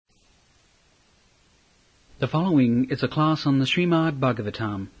The following is a class on the Srimad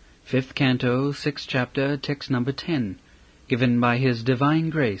Bhagavatam, 5th Canto, 6th Chapter, text number 10, given by His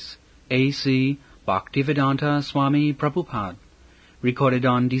Divine Grace, A.C. Bhaktivedanta Swami Prabhupada, recorded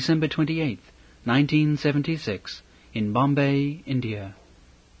on December 28th, 1976, in Bombay, India.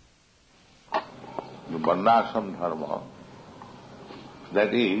 The Varnashram Dharma,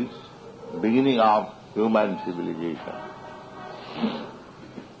 that is beginning of human civilization.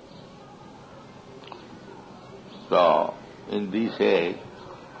 So, in this age,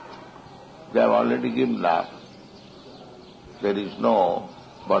 they have already given up. There is no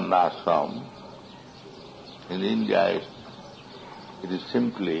Varnashram. In India, it is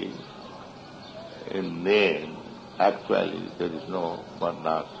simply in name. Actually, there is no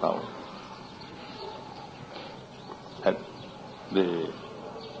Varnashram. And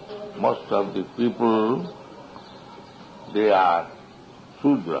most of the people, they are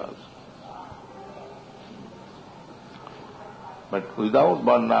Sudras. But without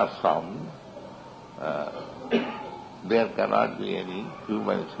Varnashram, there cannot be any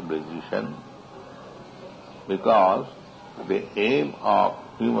human civilization, because the aim of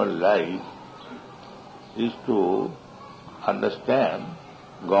human life is to understand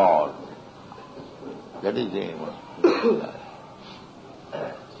God. That is the aim of human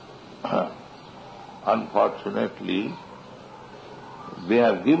life. Unfortunately, they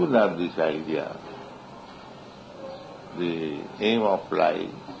have given up this idea. The aim of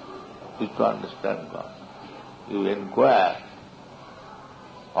life is to understand God. You inquire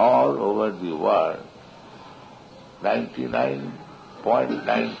all over the world,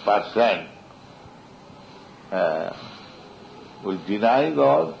 99.9% will deny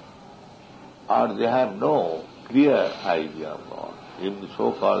God, or they have no clear idea of God. Even the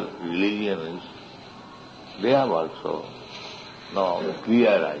so-called religionists, they have also no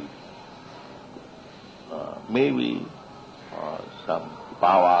clear idea. Maybe some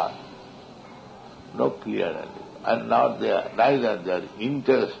power, no clear idea. And neither they are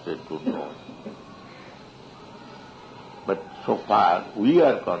interested to know. But so far we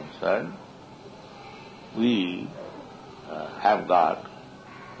are concerned, we have got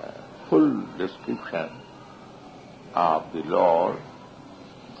full description of the Lord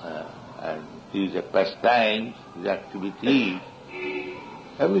and His pastimes, His activities,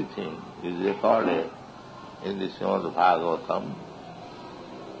 everything is recorded in the Srimad Bhagavatam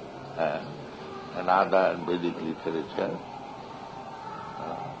and other Vedic literature.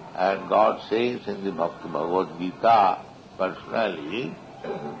 And God says in the Bhagavad Gita personally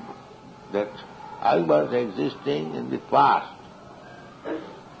that I was existing in the past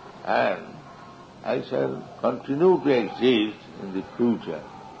and I shall continue to exist in the future.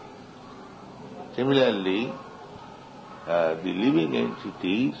 Similarly, the living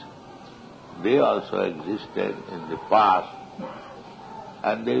entities, they also existed in the past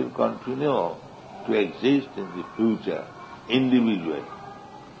and they will continue to exist in the future individually.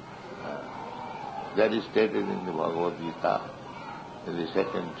 That is stated in the Bhagavad Gita in the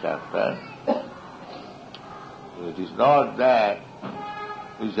 2nd chapter. It is not that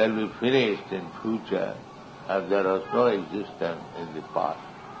we shall be finished in future and there was no existence in the past.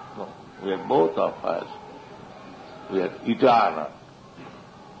 No, we are both of us. We are eternal.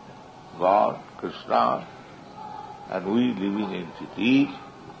 God, Krishna, and we living entities,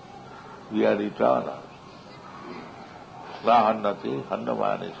 we are eternal. Svahannati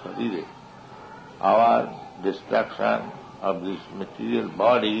hannamane sarire. Our destruction of this material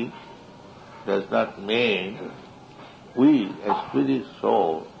body does not mean we, a spirit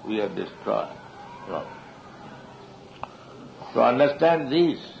soul, we are destroyed. No. To understand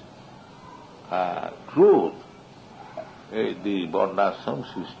this truth, the Varnashram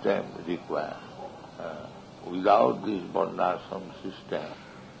system requires. Without this Varnashram system,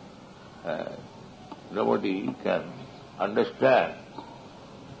 nobody can understand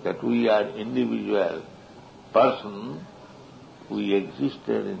that we are individual person, we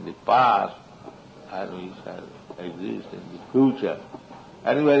existed in the past and we shall exist in the future.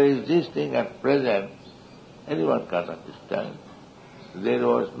 And we are existing at present, anyone can understand. There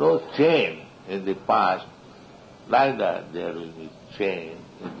was no change in the past, neither there will be change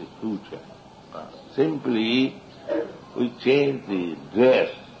in the future. Simply, we change the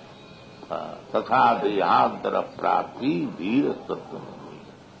dress. Tatha dehantara prapti dhira sattvam.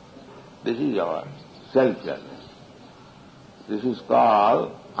 This is our self-knowledge. This is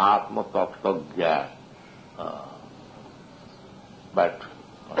called Atma Tattva Jnana. But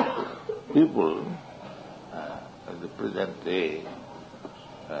people in the present day,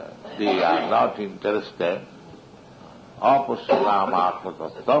 they are not interested. Apasyanam Atma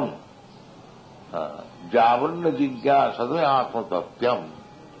Tattvam. Javanna jigyasatve atmatatyam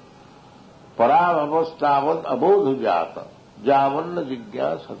paramavastavad abodhujata javanna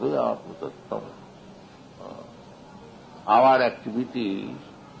jigyasatve atmatatyam. Our activities,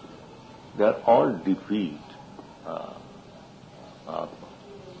 they are all defeat.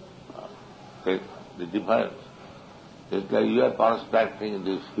 The difference is that you are constructing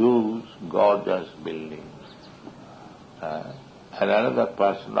these huge, gorgeous buildings, and another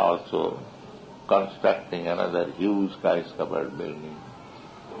person also constructing another huge skyscraper building.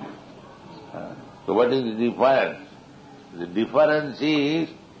 So what is the difference? The difference is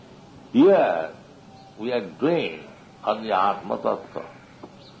here we are doing on the Atma Tattva,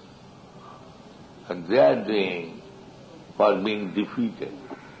 and they are doing for being defeated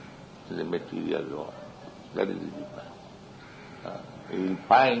in the material world. That is the difference. You will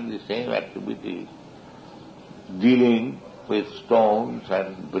find the same activities dealing with stones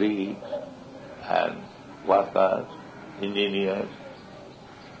and bricks and workers, engineers,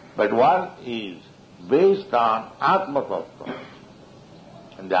 but one is based on Atma Tattva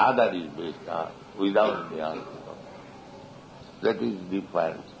and the other is based on without the Atma Tattva. That is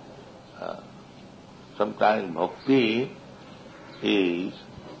different. Sometimes bhakti is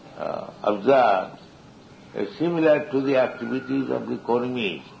observed similar to the activities of the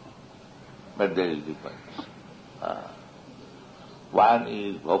Kurmis, but there is difference. One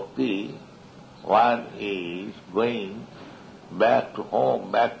is bhakti, one is going back to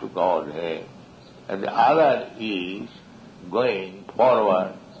home, back to Godhead, and the other is going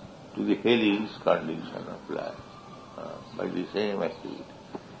forward to the hellish condition of life by the same activity.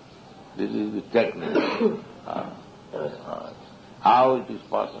 This is the technique. How it is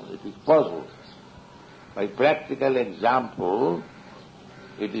possible? It is possible. By practical example,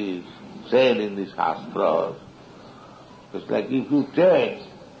 it is said in the Shastras, it's like if you take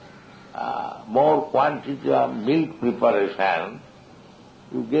more quantity of milk preparation,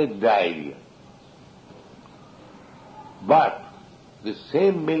 you get diarrhea. But the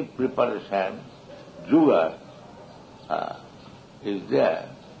same milk preparation, sugar is there,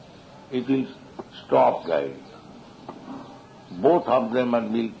 it will stop diarrhea. Both of them are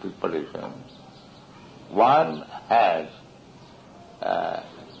milk preparations. One has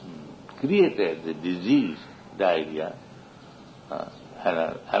created the disease, diarrhea,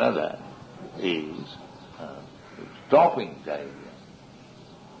 and another is stopping diarrhea.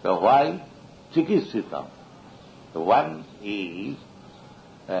 So why? Chikitsita. The one is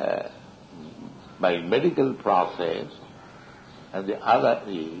by medical process and the other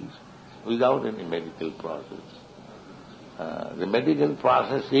is without any medical process. The medical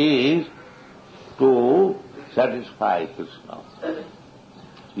process is to satisfy Krishna.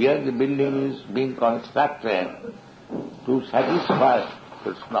 Here the building is being constructed to satisfy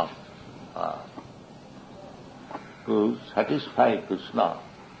Krishna. To satisfy Krishna.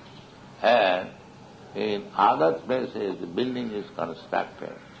 And in other places the building is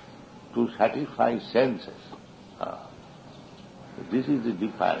constructed to satisfy senses. This is the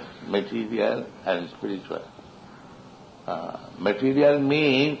difference, material and spiritual. Material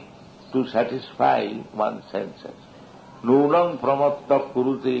means to satisfy one's senses. Nunam pramatta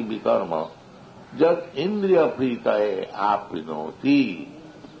kurute vikarma jat indriya pritaye aprinoti.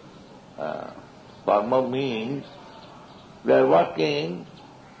 Karma means they are working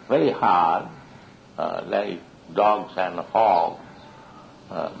very hard, like dogs and hogs,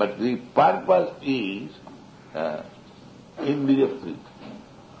 but the purpose is indriya prita.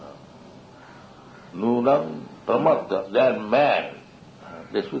 Nunam pramatta, they are mad.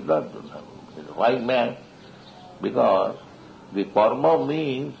 They should not do that. Why mad? Because the karma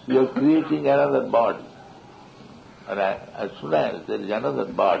means you are creating another body. And as soon as there is another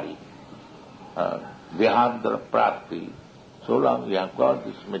body, Dehandra Prapti, so long you have got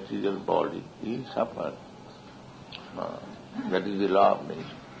this material body, you will suffer. That is the law of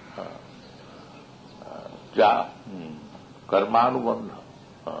nature. Karmanubandha.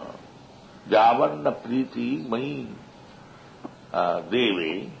 Javanna priti mai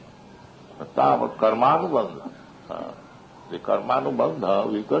devi tavat karmanubandha. The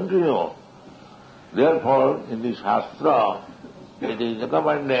karmanubandha will continue. Therefore, in the Shastra, it is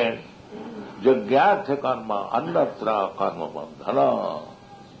recommended jagyartha karma annatra karma bandhana.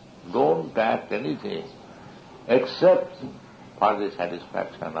 Don't act anything except for the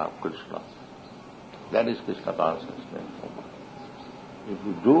satisfaction of Krishna. That is Krishna consciousness. If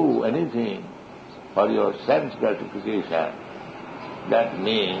you do anything for your sense gratification, that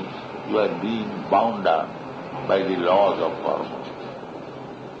means you are being bound up by the laws of karma.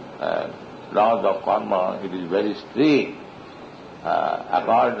 Laws of karma, it is very strict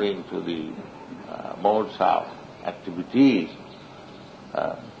according to the modes of activities,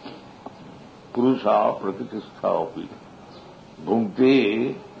 Purusha Prakritistha Opi,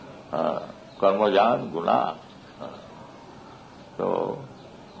 Bhunte Karmajan Guna. So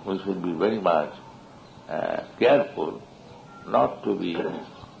we should be very much careful not to be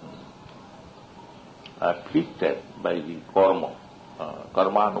afflicted by the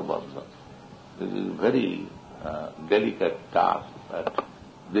karmanubandha. This is a very delicate task, that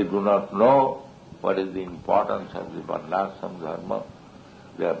they do not know what is the importance of the varnashram dharma.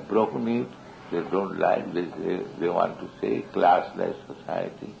 They have broken it, they don't like this, they want to say classless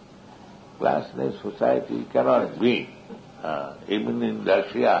society. Classless society cannot be. Even in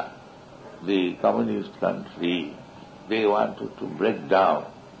Russia, the communist country, they wanted to break down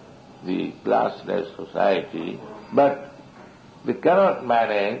the classless society, but they cannot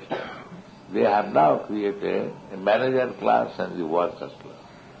manage. They have now created a manager class and the worker class.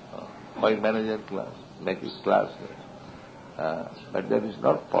 Why manager class? Make it classless. But that is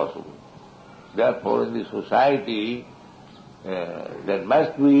not possible. Therefore, in the society, there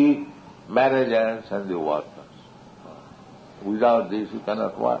must be managers and the workers. Without this, you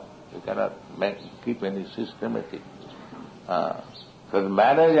cannot work. You cannot keep any systematic. So the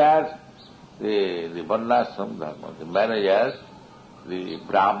managers, the varnashram dharma, the managers, the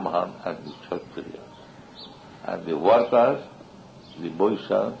Brahman and the Kshatriyas, and the workers, the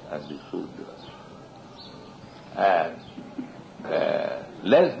Vaishyas and the Shudras. And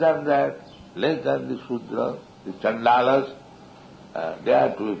less than that, less than the Shudras, the Chandalas, they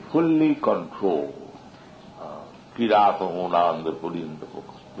are to be fully controlled. Because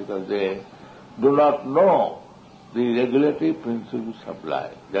they do not know the regulatory principles of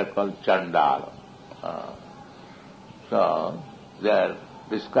life. They are called Chandala. So they are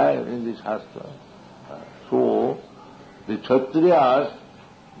described in this Shastra. So the Kshatriyas,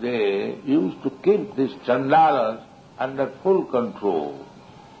 they used to keep these Chandalas under full control.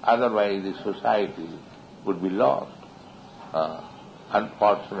 Otherwise the society would be lost.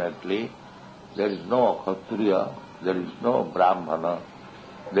 Unfortunately, there is no Kshatriya, there is no Brahmana,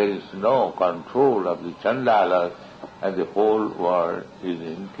 there is no control of the Chandalas, and the whole world is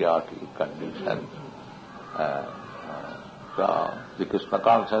in chaotic condition. So the Krishna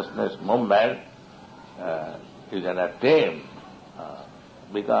consciousness movement is an attempt,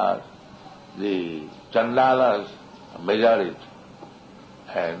 because the Chandalas are majority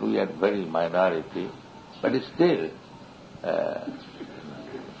and we are very minority, but still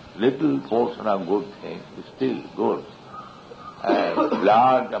little portion of good things is still good, and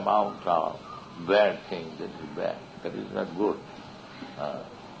large amount of bad things that is bad. That is not good.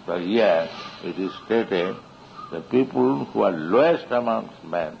 So here it is stated, the people who are lowest amongst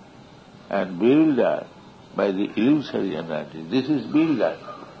men and bewildered by the illusory energy. This is bewilderment.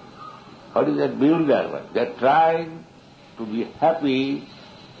 What is that bewilderment? They are trying to be happy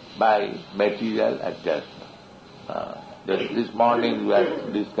by material adjustment. This morning we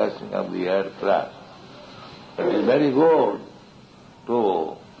were discussing of the aircraft. It is very good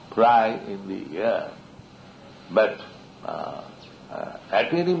to fly in the air, but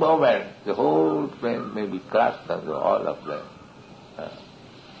at any moment the whole plane may be crushed and all of them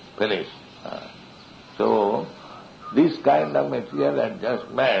finished. So this kind of material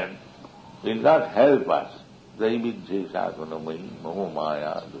adjustment will not help us. This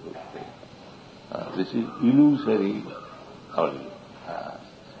is illusory only.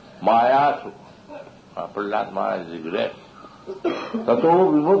 Maya, Prahlad Maharaj regrets.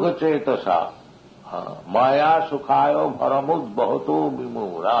 Tato vimukha cetasa maya sukhayo bharamud bhato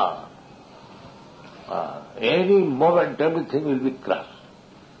vimura. Any moment everything will be crushed.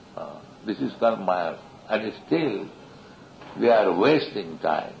 This is called Maya. And still they are wasting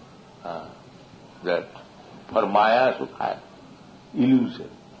time. That for Maya Sukhaya, illusion.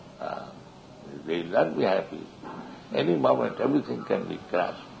 They will not be happy. Any moment everything can be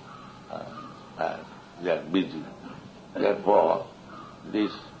crushed. They are busy. Therefore,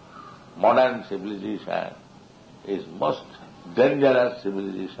 this modern civilization is most dangerous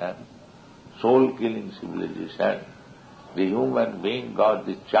civilization, soul-killing civilization. The human being got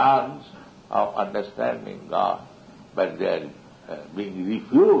the chance of understanding God, but they are being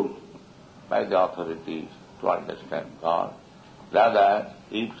refused by the authorities to understand God. Rather,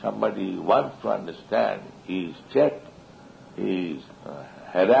 if somebody wants to understand, he is checked, he is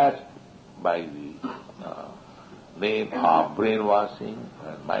harassed by the name of brainwashing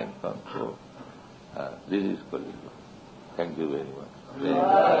and mind control. This is Kali Yuga. Thank you very much.